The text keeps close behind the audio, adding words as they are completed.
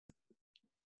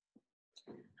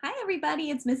Hi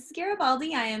everybody, it's Mrs.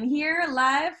 Garibaldi. I am here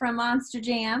live from Monster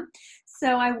Jam.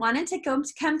 So I wanted to come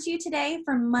to you today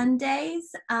for Monday's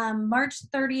March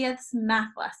 30th's math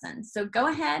lesson. So go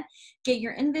ahead, get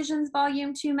your enVision's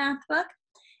Volume 2 math book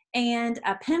and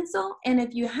a pencil. And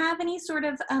if you have any sort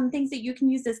of things that you can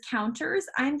use as counters,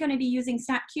 I'm going to be using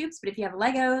snap cubes, but if you have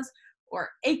Legos or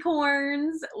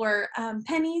acorns or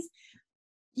pennies,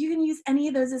 you can use any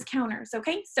of those as counters,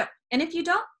 okay? So, and if you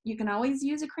don't, you can always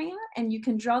use a crayon and you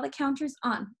can draw the counters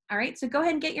on, all right? So go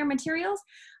ahead and get your materials.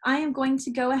 I am going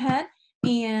to go ahead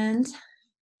and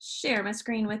share my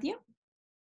screen with you.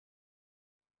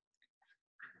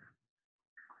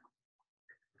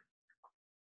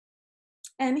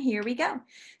 And here we go.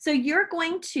 So you're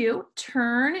going to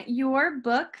turn your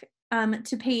book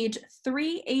to page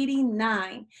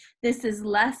 389. This is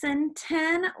lesson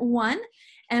 10-1,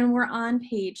 and we're on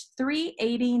page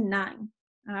 389.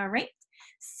 All right.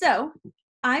 So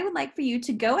I would like for you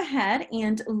to go ahead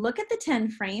and look at the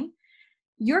 10 frame.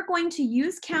 You're going to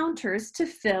use counters to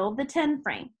fill the 10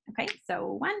 frame. Okay,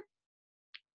 so 1,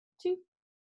 2,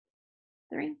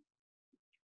 3,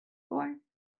 4,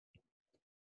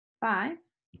 5,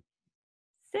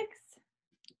 6,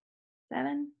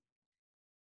 7,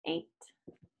 8,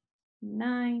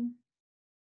 9,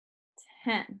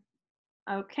 10.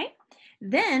 Okay,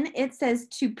 then it says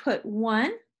to put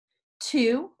 1,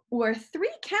 2, or 3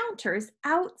 counters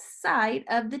outside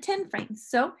of the 10 frame.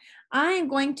 So I'm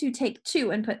going to take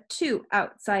 2 and put 2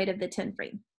 outside of the 10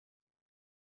 frame.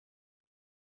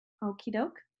 Okie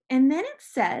doke. And then it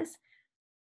says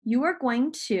you are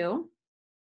going to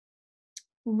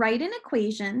write an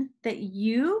equation that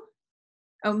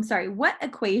what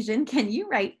equation can you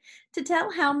write to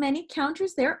tell how many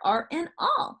counters there are in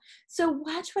all? So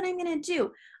watch what I'm going to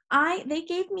do. They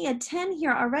gave me a 10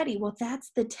 here already. Well,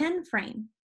 that's the 10 frame.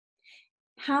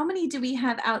 How many do we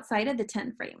have outside of the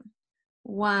 10 frame?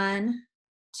 1,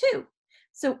 2.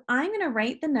 So I'm going to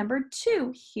write the number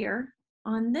 2 here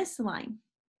on this line.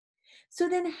 So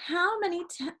then how many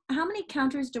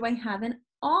counters do I have in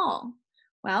all?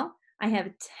 Well, I have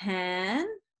 10,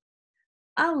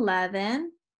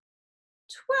 11,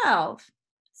 12.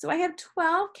 So I have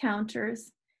 12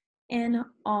 counters in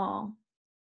all.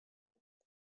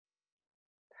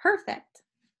 Perfect.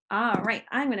 All right,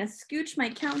 I'm going to scooch my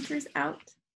counters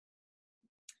out.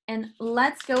 And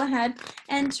let's go ahead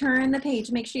and turn the page.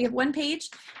 Make sure you have one page.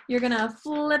 You're going to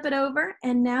flip it over.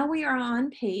 And now we are on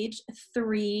page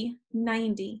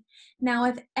 390. Now,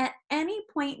 if at any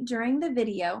point during the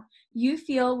video you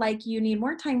feel like you need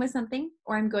more time with something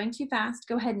or I'm going too fast,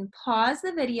 go ahead and pause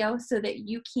the video so that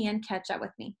you can catch up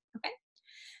with me. Okay?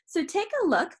 So take a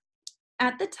look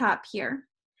at the top here.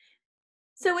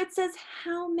 So it says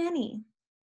how many?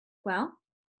 Well,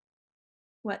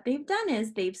 what they've done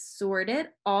is they've sorted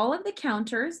all of the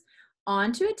counters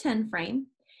onto a 10 frame,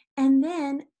 and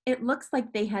then it looks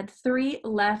like they had 3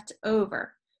 left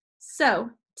over.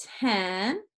 So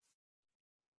 10,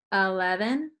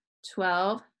 11,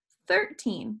 12,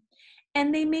 13.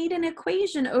 And they made an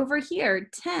equation over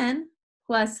here, 10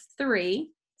 plus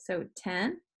 3, so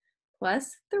 10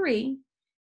 plus 3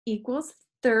 equals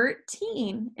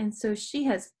 13. And so she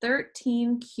has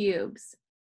 13 cubes.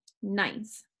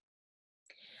 Nice.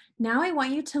 Now I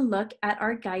want you to look at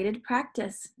our guided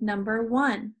practice, number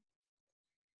 1.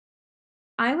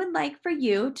 I would like for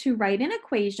you to write an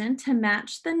equation to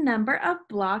match the number of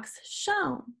blocks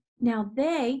shown. Now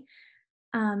they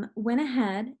went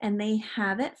ahead and they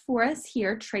have it for us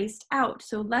here traced out.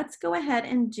 So let's go ahead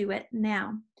and do it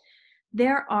now.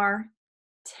 There are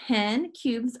 10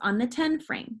 cubes on the 10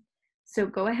 frame. So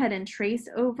go ahead and trace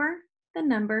over the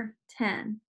number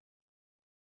 10.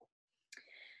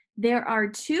 There are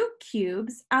 2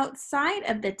 cubes outside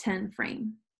of the 10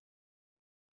 frame.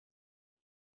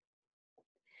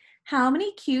 How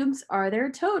many cubes are there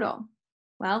total?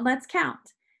 Well, let's count.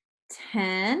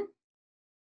 10,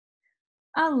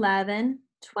 11,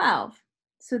 12.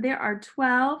 So there are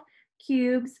 12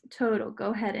 cubes total.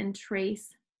 Go ahead and trace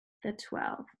the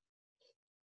 12.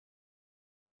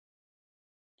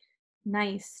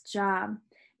 Nice job.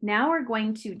 Now we're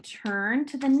going to turn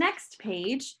to the next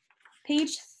page,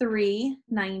 page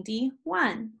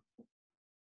 391.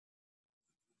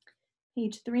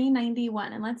 Page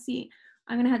 391, and let's see,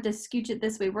 I'm gonna have to scooch it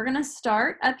this way. We're gonna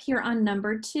start up here on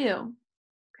number 2,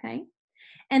 okay?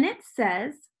 And it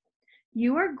says,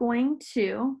 you are going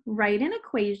to write an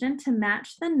equation to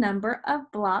match the number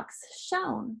of blocks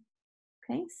shown,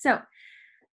 okay? So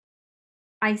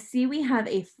I see we have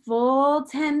a full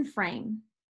 10 frame.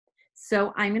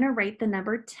 So I'm gonna write the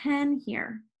number 10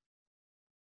 here.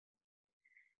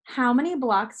 How many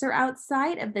blocks are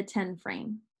outside of the 10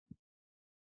 frame?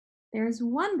 There's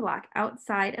 1 block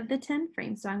outside of the 10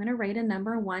 frame, so I'm going to write a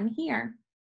number 1 here.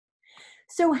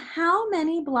 So how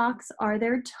many blocks are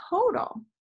there total?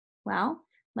 Well,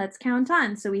 let's count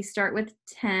on. So we start with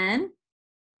 10,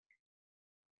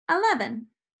 11.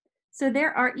 So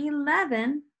there are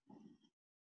 11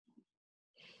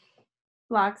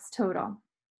 blocks total.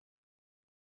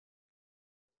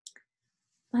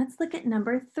 Let's look at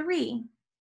number 3.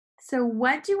 So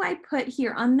what do I put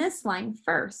here on this line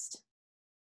first?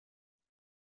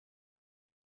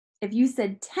 If you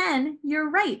said 10, you're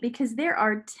right, because there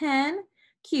are 10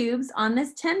 cubes on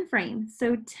this 10 frame.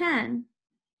 So 10.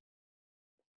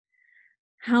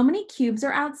 How many cubes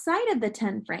are outside of the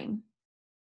 10 frame?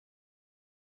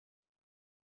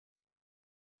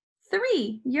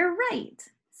 3, you're right.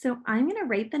 So I'm going to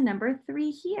write the number 3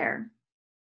 here.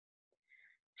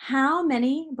 How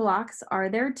many blocks are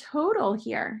there total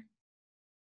here?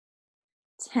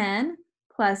 10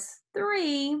 plus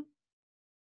 3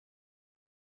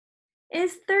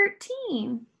 is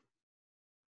 13.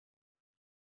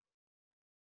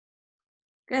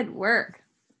 Good work.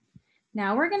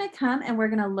 Now we're going to come and we're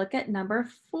going to look at number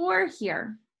 4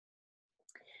 here.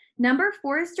 Number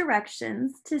 4's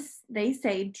directions, they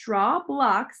say draw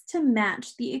blocks to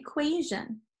match the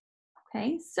equation.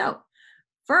 Okay, so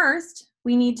first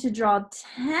we need to draw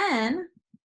 10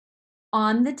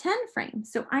 on the 10 frame.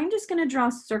 So I'm just going to draw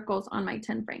circles on my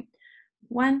 10 frame.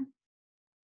 1,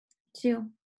 2,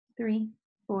 3,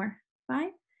 4,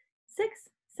 5, 6,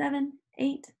 7,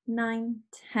 8, 9,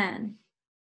 10.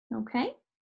 Okay.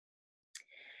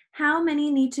 How many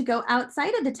need to go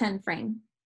outside of the 10 frame?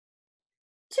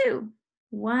 2.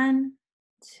 1,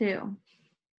 2.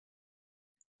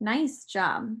 Nice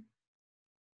job.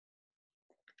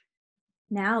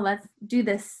 Now let's do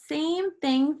the same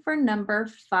thing for number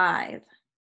 5.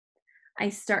 I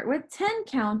start with 10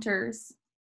 counters.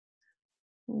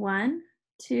 1,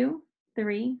 2,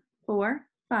 3, 4,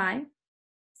 5,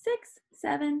 6,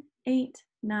 7, 8,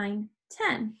 9,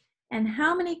 10. And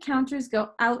how many counters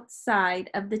go outside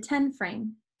of the 10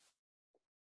 frame?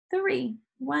 3.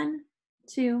 1,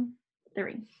 2,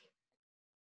 3.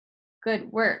 Good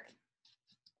work.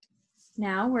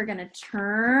 Now we're going to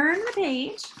turn the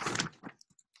page.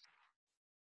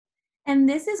 And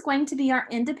this is going to be our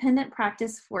independent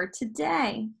practice for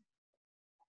today.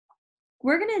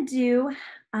 We're going to do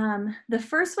the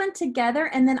first one together,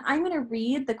 and then I'm going to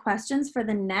read the questions for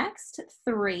the next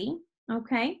 3,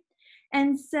 okay?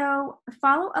 And so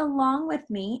follow along with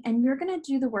me, and you're going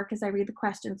to do the work as I read the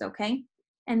questions, okay?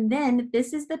 And then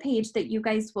this is the page that you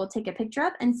guys will take a picture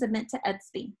of and submit to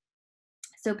esdby.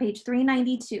 So page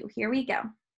 392, here we go.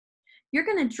 You're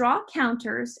going to draw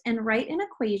counters and write an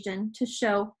equation to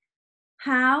show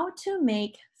how to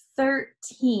make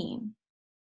 13.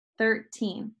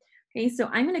 13. Okay, so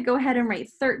I'm going to go ahead and write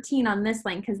 13 on this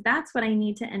line because that's what I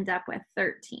need to end up with,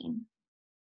 13.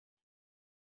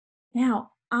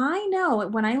 Now, I know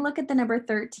when I look at the number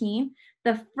 13,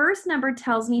 the first number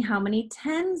tells me how many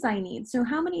 10s I need. So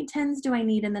how many 10s do I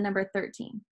need in the number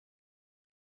 13?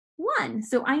 1.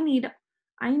 So I need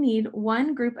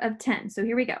 1 group of 10. So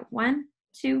here we go. 1,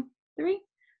 2, 3,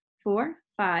 4,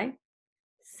 5,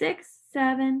 6,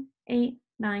 7, 8,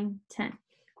 9, 10.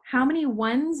 How many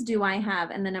 1s do I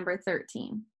have in the number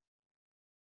 13?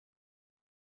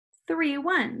 3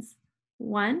 1s.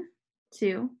 1,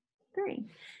 2, 3.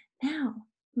 Now,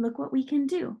 look what we can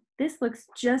do. This looks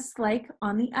just like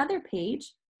on the other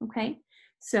page, okay?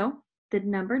 So the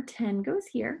number 10 goes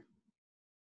here,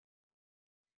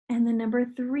 and the number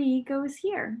 3 goes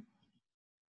here.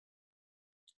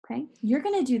 Okay, you're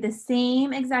going to do the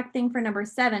same exact thing for number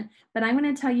 7, but I'm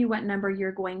going to tell you what number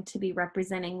you're going to be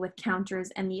representing with counters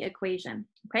and the equation.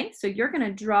 Okay, so you're going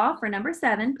to draw for number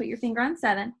 7, put your finger on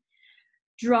 7,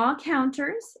 draw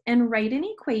counters and write an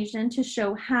equation to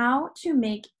show how to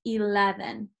make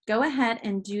 11. Go ahead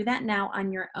and do that now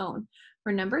on your own.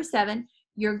 For number 7,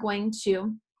 you're going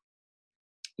to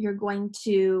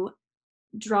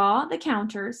draw the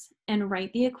counters and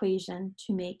write the equation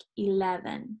to make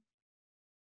 11.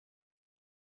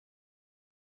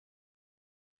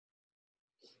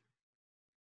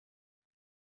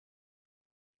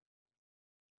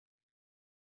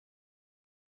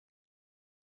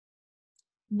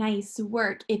 Nice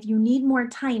work. If you need more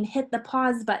time, hit the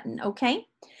pause button, okay?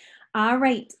 All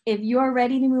right, if you're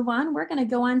ready to move on, we're gonna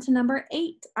go on to number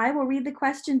 8. I will read the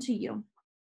question to you.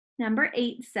 Number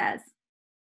 8 says,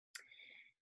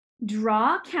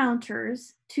 draw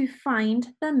counters to find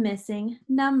the missing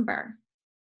number.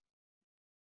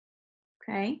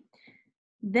 Okay,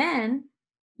 then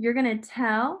you're gonna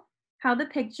tell how the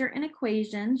picture and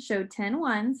equation show 10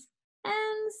 1s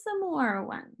and some more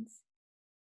 1s.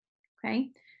 okay?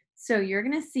 So you're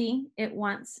gonna see it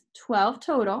wants 12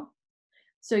 total.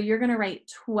 So you're gonna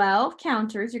write 12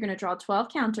 counters, you're gonna draw 12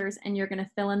 counters, and you're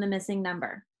gonna fill in the missing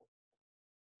number.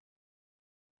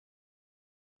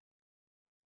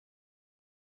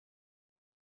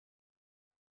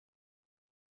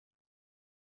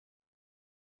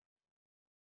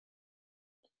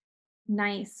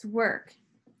 Nice work.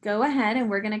 Go ahead and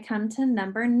we're going to come to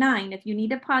number 9. If you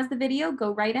need to pause the video,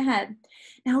 go right ahead.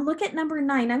 Now look at number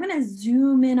 9. I'm going to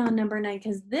zoom in on number 9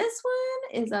 because this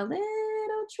one is a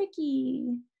little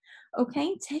tricky.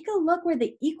 Okay, take a look where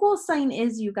the equal sign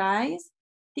is, you guys.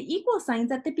 The equal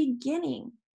sign's at the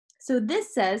beginning. So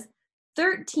this says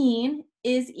 13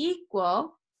 is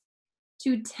equal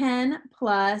to 10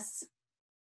 plus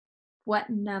what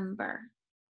number?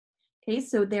 Okay,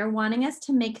 so they're wanting us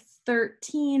to make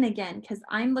 13 again because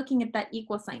I'm looking at that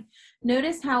equal sign.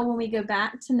 Notice how when we go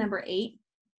back to number 8,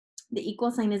 the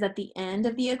equal sign is at the end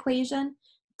of the equation.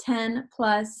 10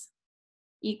 plus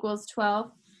equals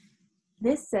 12.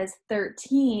 This says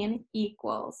 13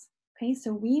 equals. Okay,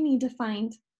 so we need to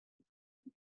find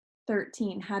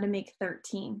 13, how to make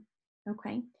 13.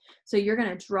 Okay, so you're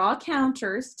going to draw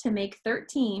counters to make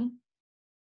 13.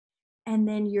 And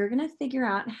then you're going to figure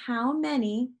out how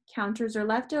many counters are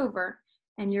left over,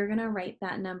 and you're going to write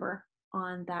that number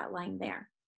on that line there.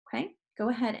 Okay, go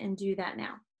ahead and do that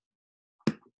now.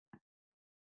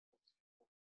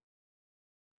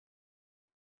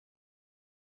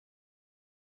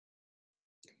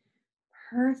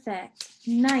 Perfect.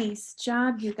 Nice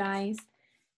job, you guys.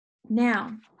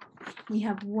 Now, we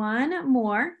have one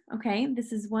more. Okay,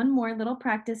 this is one more little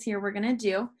practice here we're going to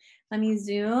do. Let me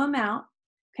zoom out.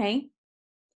 Okay,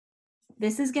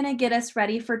 this is going to get us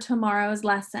ready for tomorrow's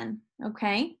lesson.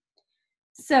 Okay,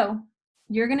 so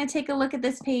you're going to take a look at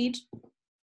this page,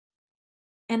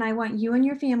 and I want you and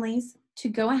your families to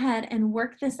go ahead and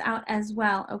work this out as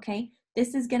well, okay?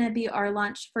 This is going to be our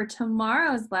launch for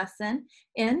tomorrow's lesson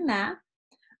in math.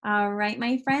 All right,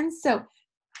 my friends. So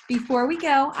before we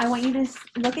go, I want you to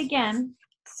look again.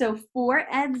 So for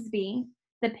esdby,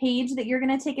 the page that you're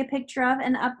going to take a picture of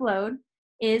and upload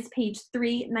is page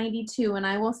 392, and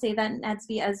I will say that in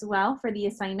esdby as well for the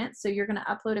assignment. So you're going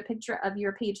to upload a picture of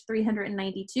your page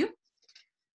 392.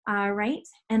 All right,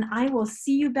 and I will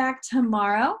see you back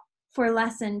tomorrow for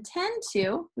lesson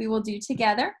 10-2. We will do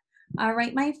together. All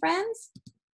right, my friends.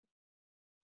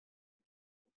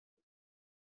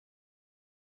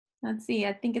 Let's see,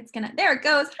 I think it's gonna, there it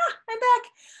goes. Ha, I'm back.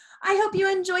 I hope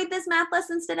you enjoyed this math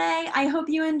lessons today. I hope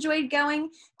you enjoyed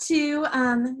going to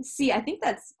see, I think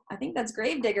that's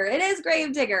Gravedigger. It is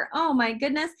Gravedigger. Oh my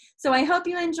goodness. So I hope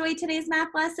you enjoyed today's math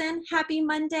lesson. Happy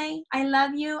Monday. I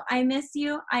love you. I miss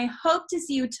you. I hope to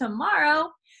see you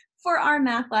tomorrow for our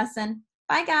math lesson.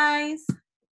 Bye guys.